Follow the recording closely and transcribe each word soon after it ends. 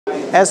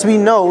As we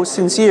know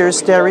since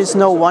years, there is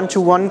no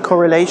one-to-one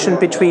correlation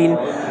between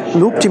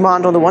loop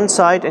demand on the one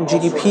side and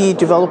GDP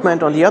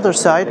development on the other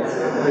side.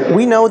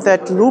 We know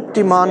that loop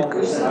demand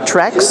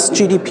tracks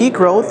GDP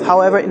growth,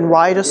 however, in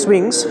wider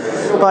swings.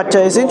 But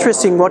it's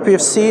interesting what we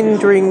have seen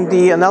during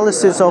the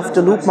analysis of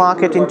the loop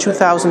market in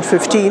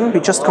 2015. We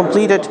just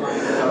completed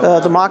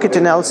the market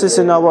analysis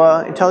in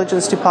our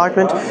intelligence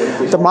department.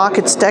 The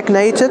market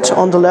stagnated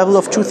on the level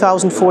of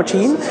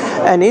 2014,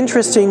 and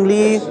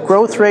interestingly,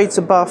 growth rates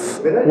above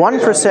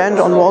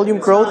 1% on volume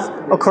growth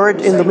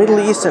occurred in the Middle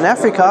East and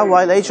Africa,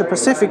 while Asia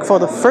Pacific, for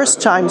the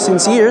first time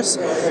since years,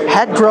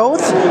 had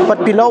growth,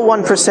 but below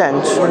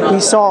 1%. We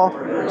saw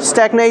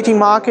stagnating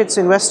markets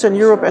in Western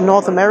Europe and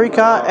North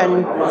America,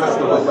 and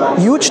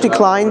huge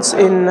declines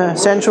in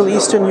Central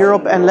Eastern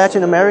Europe and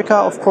Latin America,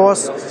 of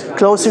course,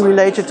 closely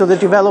related to the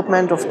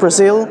development of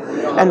Brazil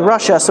and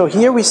Russia. So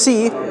here we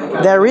see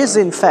there is,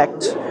 in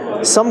fact,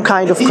 some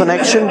kind of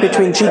connection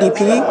between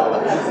GDP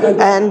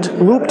and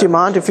loop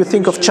demand. If you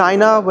think of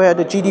China, where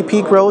the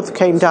GDP growth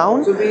came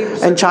down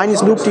and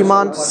Chinese loop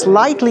demand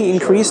slightly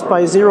increased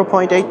by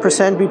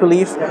 0.8%, we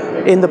believe,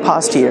 in the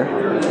past year.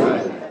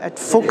 At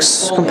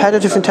Fuchs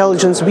Competitive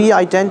Intelligence, we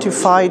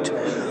identified,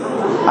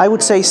 I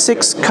would say,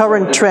 6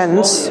 current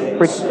trends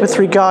with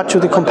regard to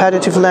the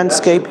competitive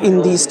landscape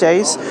in these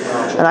days.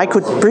 And I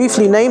could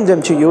briefly name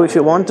them to you if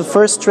you want. The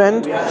first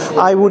trend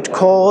I would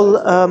call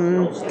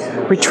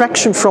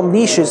retraction from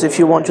niches, if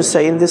you want to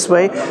say in this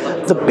way.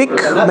 The big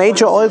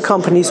major oil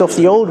companies of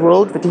the old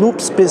world with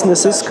loops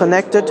businesses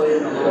connected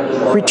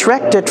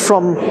retracted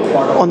from,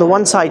 on the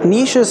one side,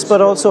 niches, but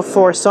also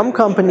for some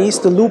companies,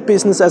 the loop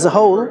business as a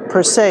whole,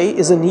 per se,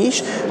 is a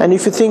niche. And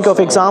if you think of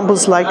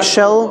examples like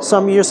Shell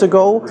some years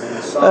ago,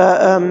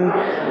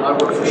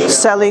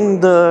 selling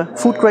the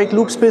food-grade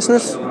loops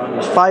business,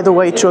 by the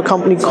way, to a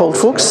company called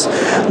Fuchs.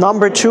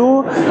 Number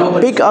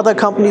 2, big other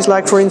companies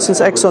like, for instance,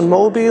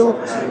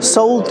 ExxonMobil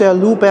sold their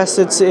lube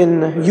assets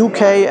in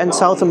UK and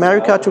South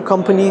America to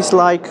companies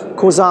like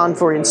Cosan,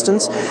 for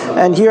instance.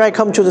 And here I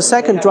come to the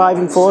second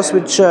driving force,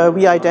 which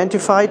we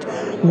identified.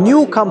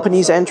 New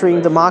companies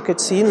entering the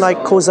market scene, like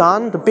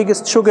Cosan, the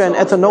biggest sugar and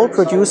ethanol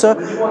producer,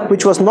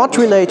 which was not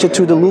related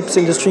to the loops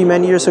industry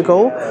many years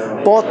ago,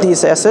 bought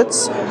these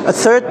assets. A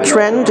third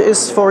trend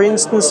is, for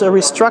instance, a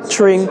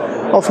restructuring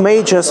of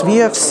majors. We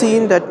have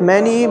seen that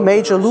many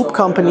major loop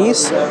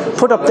companies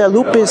put up their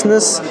loop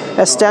business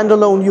as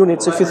standalone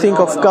units, if you think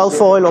of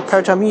Gulf Oil or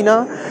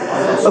Pertamina.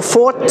 A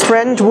fourth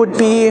trend would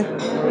be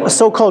a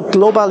so-called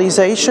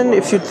globalization.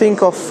 If you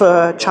think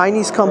of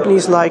Chinese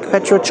companies like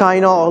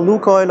PetroChina or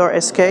Lukoil or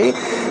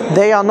SK,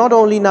 they are not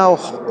only now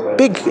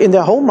big in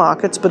their home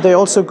markets, but they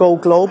also go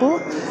global,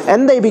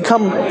 and they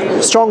become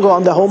stronger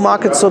on their home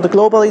markets, so the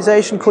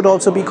globalization could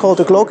also be called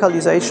a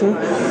glocalization.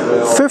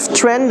 Fifth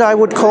trend I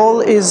would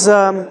call is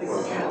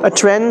a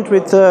trend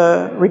with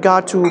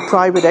regard to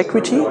private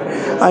equity.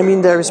 I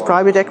mean, there is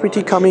private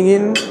equity coming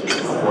in,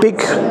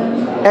 big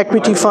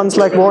equity funds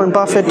like Warren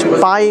Buffett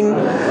buying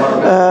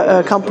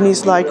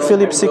companies like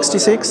Phillips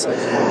 66,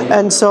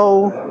 and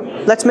so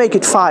let's make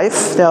it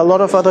 5. There are a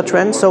lot of other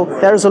trends. So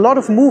there is a lot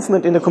of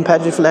movement in the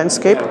competitive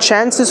landscape,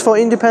 chances for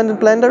independent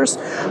blenders,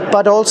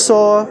 but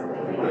also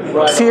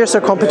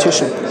fiercer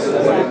competition.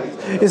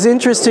 It's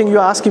interesting you're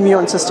asking me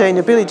on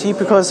sustainability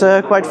because,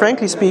 quite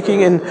frankly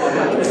speaking, in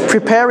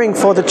preparing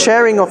for the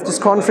chairing of this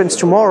conference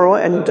tomorrow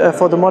and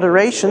for the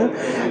moderation,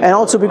 and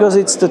also because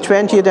it's the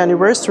 20th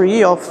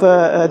anniversary of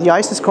the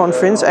ICIS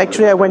conference,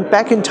 actually I went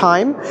back in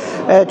time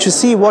to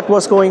see what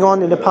was going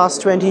on in the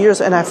past 20 years,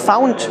 and I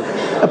found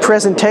a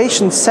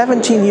presentation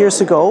 17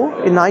 years ago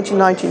in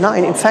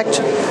 1999. In fact,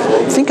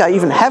 I think I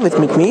even have it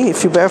with me,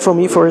 if you bear for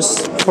me for a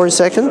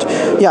second.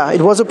 Yeah,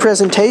 it was a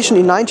presentation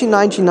in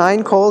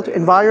 1999 called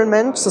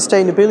Environment,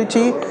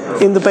 Sustainability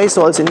in the Base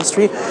Oils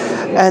Industry.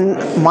 And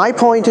my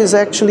point is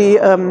actually,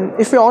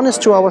 if we're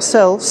honest to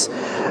ourselves,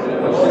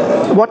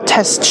 what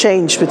has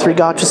changed with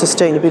regard to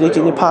sustainability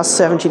in the past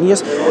 17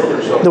 years?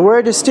 The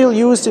word is still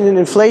used in an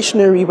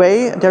inflationary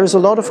way. There is a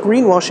lot of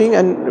greenwashing,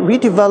 and we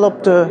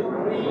developed the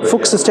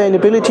Fuchs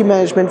Sustainability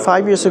Management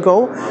 5 years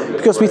ago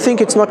because we think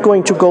it's not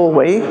going to go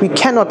away. We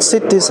cannot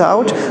sit this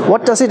out.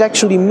 What does it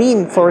actually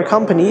mean for a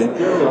company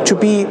to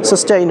be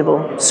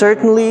sustainable?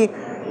 Certainly,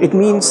 it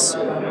means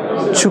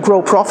to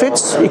grow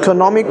profits.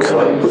 Economic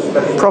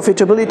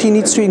profitability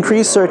needs to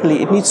increase,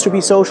 certainly. It needs to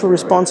be social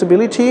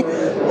responsibility.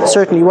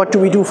 Certainly, what do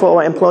we do for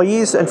our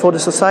employees and for the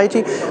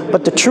society?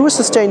 But the true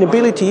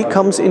sustainability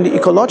comes in the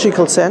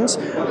ecological sense.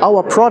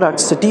 Our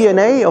products, the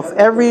DNA of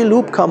every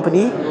loop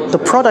company, the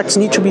products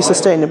need to be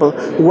sustainable.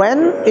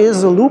 When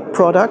is a loop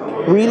product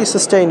really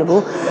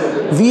sustainable?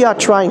 We are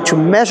trying to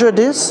measure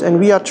this, and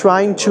we are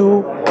trying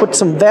to put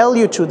some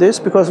value to this,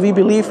 because we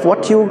believe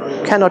what you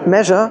cannot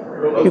measure,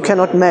 you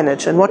cannot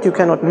manage, and what you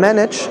cannot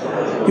manage,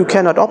 you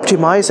cannot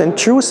optimize, and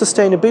true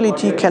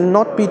sustainability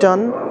cannot be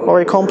done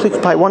or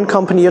accomplished by one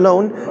company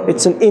alone.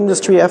 It's an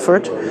industry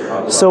effort.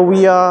 So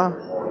we are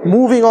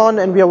moving on,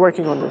 and we are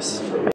working on this.